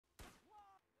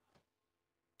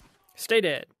Stay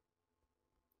dead.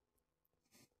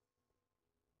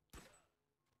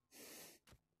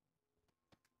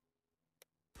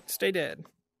 Stay dead.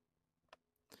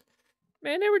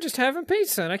 Man, they were just having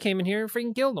pizza, and I came in here and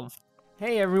freaking killed them.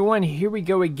 Hey everyone, here we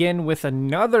go again with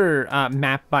another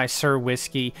map by Sir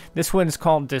Whiskey. This one's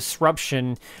called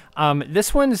Disruption.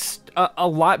 This one's a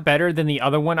lot better than the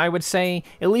other one, I would say,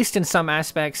 at least in some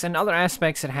aspects. In other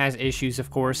aspects, it has issues,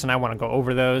 of course, and I want to go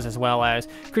over those as well as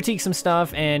critique some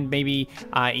stuff and maybe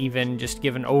even just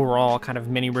give an overall kind of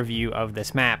mini review of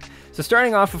this map. So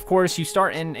starting off, of course, you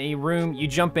start in a room, you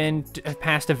jump in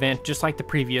past a vent, just like the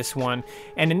previous one.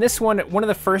 And in this one of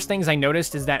the first things I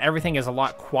noticed is that everything is a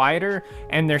lot quieter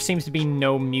and there seems to be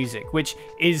no music, which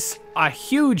is a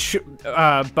huge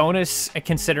bonus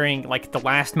considering like the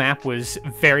last map was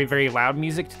very, very loud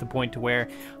music to the point to where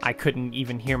I couldn't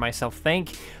even hear myself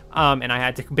think. And I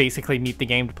had to basically mute the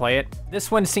game to play it. This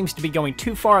one seems to be going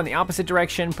too far in the opposite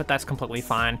direction, but that's completely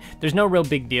fine. There's no real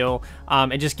big deal.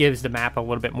 It just gives the map a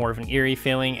little bit more of an eerie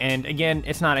feeling, and again,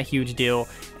 it's not a huge deal,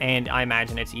 and I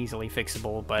imagine it's easily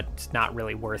fixable, but it's not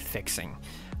really worth fixing.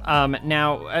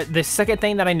 Now, the second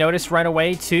thing that I noticed right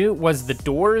away, too, was the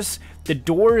doors. The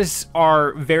doors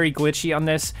are very glitchy on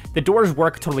this. The doors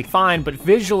work totally fine, but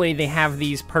visually they have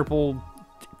these purple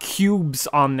cubes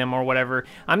on them or whatever.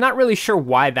 I'm not really sure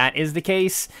why that is the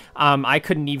case. I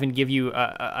couldn't even give you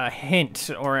a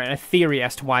hint or a theory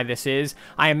as to why this is.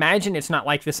 I imagine it's not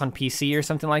like this on PC or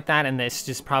something like that, and this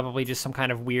is probably just some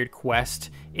kind of weird quest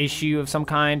issue of some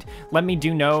kind. Let me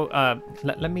know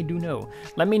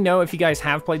if you guys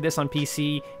have played this on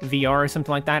PC, VR or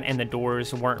something like that, and the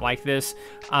doors weren't like this,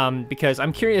 because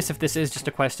I'm curious if this is just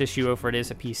a quest issue or if it is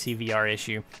a PC VR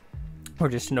issue, or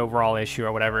just an overall issue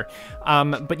or whatever.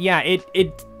 But yeah,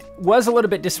 it was a little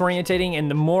bit disorientating,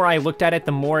 and the more I looked at it,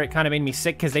 the more it kind of made me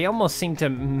sick, because they almost seem to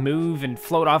move and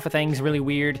float off of things really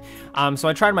weird. So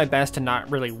I tried my best to not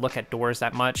really look at doors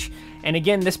that much. And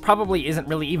again, this probably isn't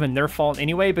really even their fault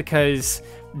anyway, because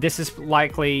this is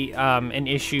likely an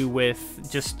issue with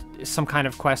just some kind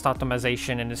of quest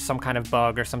optimization and some kind of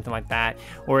bug or something like that.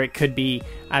 Or it could be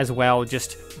as well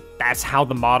just that's how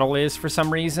the model is for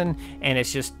some reason, and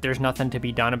it's just there's nothing to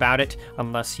be done about it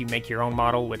unless you make your own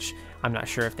model, which I'm not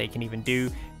sure if they can even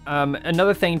do.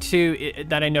 Another thing too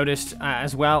that I noticed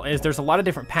as well is there's a lot of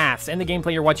different paths. In the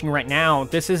gameplay you're watching right now,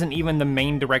 this isn't even the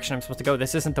main direction I'm supposed to go.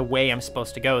 This isn't the way I'm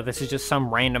supposed to go. This is just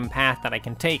some random path that I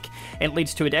can take. It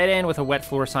leads to a dead end with a wet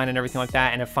floor sign and everything like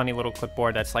that, and a funny little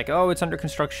clipboard that's like, oh, it's under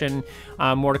construction,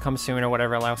 more to come soon, or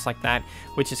whatever else like that,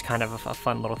 which is kind of a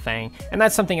fun little thing. And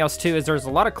that's something else too, is there's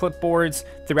a lot of clipboards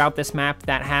throughout this map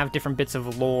that have different bits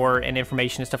of lore and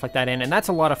information and stuff like that in, and that's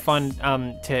a lot of fun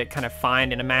to kind of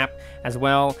find in a map as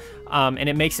well. And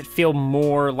it makes it feel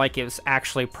more like it was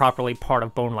actually properly part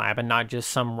of Bonelab and not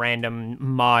just some random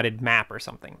modded map or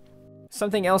something.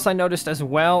 Something else I noticed as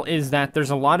well is that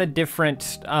there's a lot of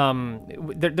different,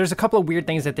 there's a couple of weird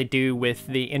things that they do with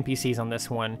the NPCs on this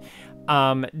one.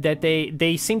 That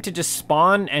they seem to just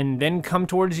spawn and then come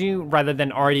towards you rather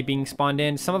than already being spawned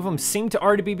in. Some of them seem to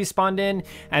already be spawned in,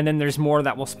 and then there's more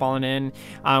that will spawn in,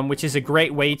 which is a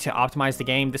great way to optimize the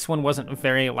game. This one wasn't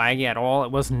very laggy at all.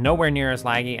 It was nowhere near as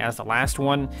laggy as the last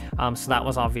one, so that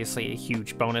was obviously a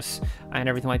huge bonus and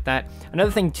everything like that.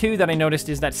 Another thing too that I noticed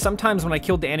is that sometimes when I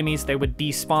killed the enemies, they would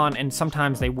despawn and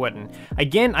sometimes they wouldn't.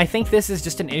 Again, I think this is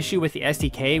just an issue with the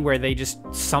SDK where they just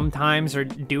sometimes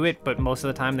do it, but most of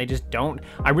the time they just don't.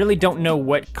 I really don't know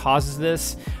what causes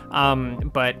this,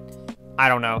 but I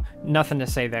don't know. Nothing to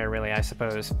say there, really, I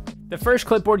suppose. The first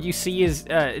clipboard you see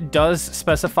does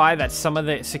specify that some of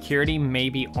the security may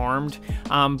be armed,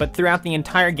 but throughout the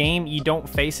entire game, you don't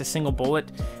face a single bullet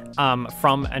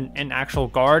from an actual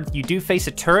guard. You do face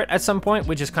a turret at some point,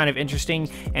 which is kind of interesting,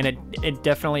 and it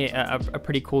definitely a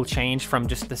pretty cool change from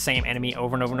just the same enemy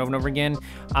over and over and over and over again.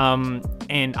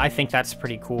 And I think that's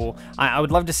pretty cool. I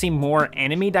would love to see more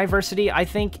enemy diversity, I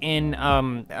think, in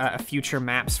future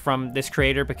maps from this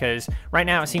creator, because right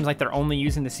now it seems like they're only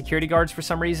using the security guards for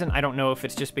some reason. I don't know if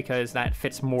it's just because that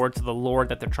fits more to the lore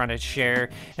that they're trying to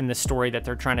share and the story that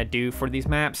they're trying to do for these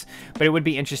maps, but it would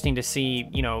be interesting to see,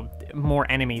 you know, more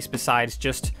enemies besides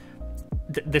just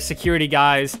the security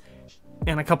guys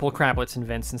and a couple of crablets and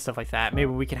vents and stuff like that. Maybe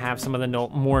we can have some of the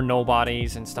more null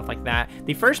bodies and stuff like that.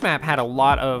 The first map had a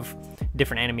lot of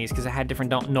different enemies, because it had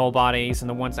different null bodies and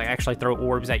the ones that actually throw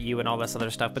orbs at you and all this other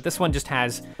stuff. But this one just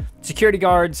has security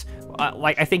guards,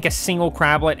 like I think a single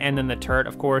crablet, and then the turret,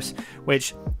 of course,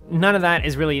 which none of that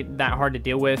is really that hard to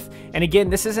deal with. And again,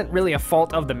 this isn't really a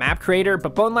fault of the map creator,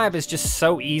 but Bonelab is just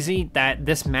so easy that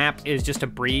this map is just a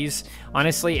breeze.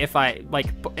 Honestly, if I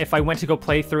went to go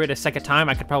play through it a second time,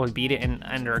 I could probably beat it in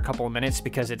under a couple of minutes,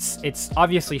 because it's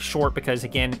obviously short, because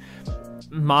again,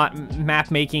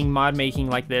 mod making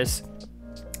like this,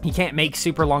 you can't make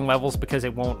super long levels because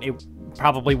it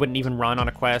probably wouldn't even run on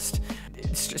a quest.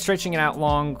 Stretching it out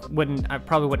long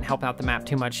probably wouldn't help out the map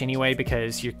too much anyway,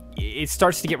 because it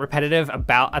starts to get repetitive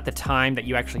about at the time that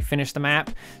you actually finish the map.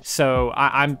 So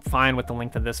I'm fine with the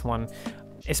length of this one,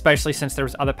 especially since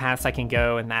there's other paths I can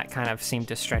go, and that kind of seemed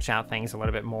to stretch out things a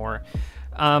little bit more.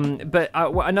 But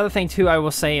another thing too I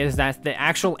will say is that the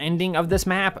actual ending of this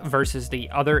map versus the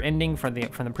other ending from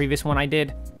the previous one I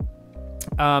did,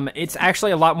 it's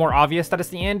actually a lot more obvious that it's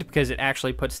the end, because it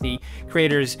actually puts the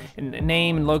creator's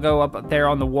name and logo up there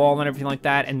on the wall and everything like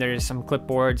that, and there's some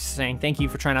clipboards saying thank you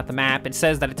for trying out the map. It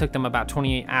says that it took them about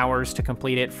 28 hours to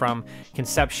complete it, from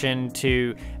conception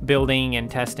to building and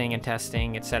testing,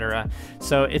 etc.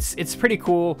 So it's pretty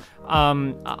cool.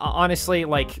 Honestly,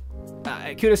 like,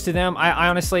 kudos to them. I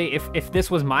honestly, if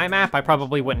this was my map, I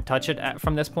probably wouldn't touch it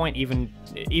from this point, even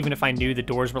if I knew the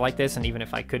doors were like this, and even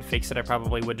if I could fix it, I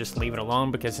probably would just leave it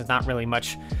alone, because there's not really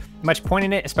much point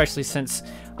in it, especially since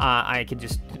I could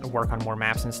just work on more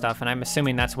maps and stuff. And I'm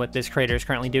assuming that's what this creator is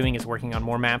currently doing, is working on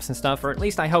more maps and stuff, or at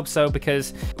least I hope so,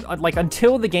 because like,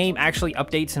 until the game actually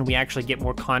updates and we actually get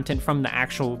more content from the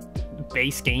actual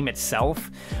base game itself,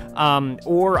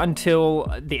 or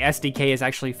until the SDK is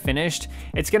actually finished,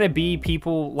 it's gonna be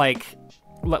people like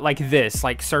this,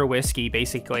 like Sir Whiskey,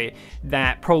 basically,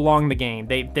 that prolong the game.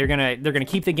 They're gonna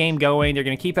keep the game going. They're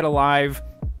gonna keep it alive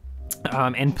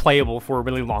and playable for a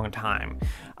really long time.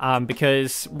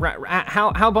 Because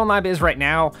how Bonelab is right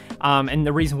now, and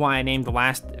the reason why I named the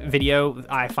last video,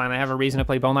 I finally have a reason to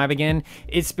play Bonelab again,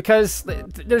 it's because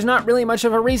there's not really much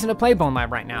of a reason to play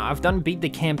Bonelab right now. I've beat the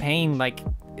campaign like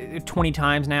 20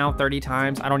 times now, 30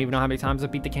 times. I don't even know how many times I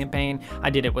beat the campaign. I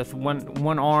did it with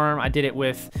one arm. I did it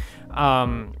with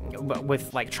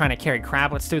like trying to carry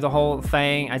crablets through the whole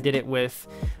thing. I did it with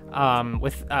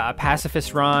a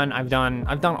pacifist run. I've done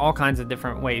all kinds of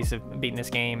different ways of beating this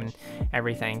game and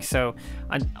everything. So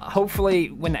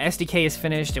hopefully when the SDK is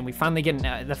finished and we finally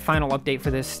get the final update for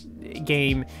this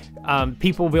game,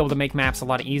 people will be able to make maps a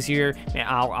lot easier.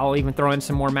 I'll even throw in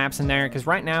some more maps in there, because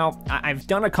right now I've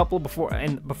done a couple before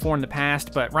in the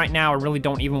past, but right now I really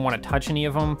don't even want to touch any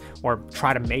of them or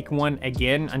try to make one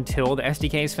again until the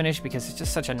SDK is finished, because it's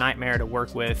just such a nightmare to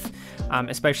work with,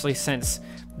 especially since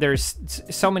there's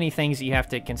so many things that you have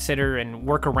to consider and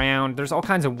work around. There's all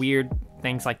kinds of weird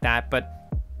things like that. But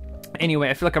anyway,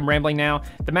 I feel like I'm rambling now.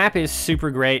 The map is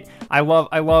super great. I love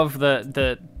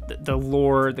the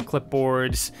lore, the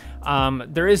clipboards.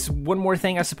 There is one more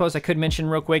thing I suppose I could mention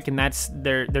real quick, and that's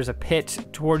there's a pit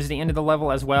towards the end of the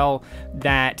level as well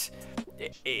that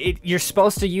you're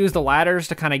supposed to use the ladders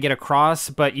to kind of get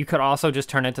across, but you could also just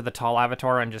turn into the tall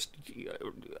avatar and just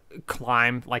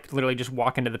climb, like literally just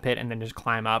walk into the pit and then just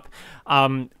climb up.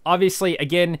 Obviously,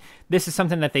 again, this is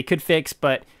something that they could fix,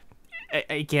 but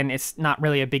again, it's not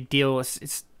really a big deal.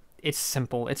 It's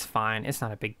simple. It's fine. It's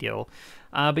not a big deal.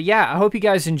 But yeah, I hope you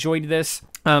guys enjoyed this.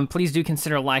 Please do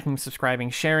consider liking,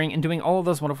 subscribing, sharing, and doing all of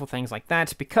those wonderful things like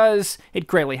that, because it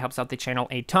greatly helps out the channel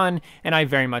a ton, and I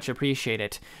very much appreciate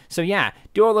it. So yeah,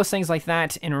 do all those things like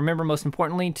that, and remember, most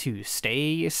importantly, to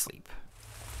stay asleep.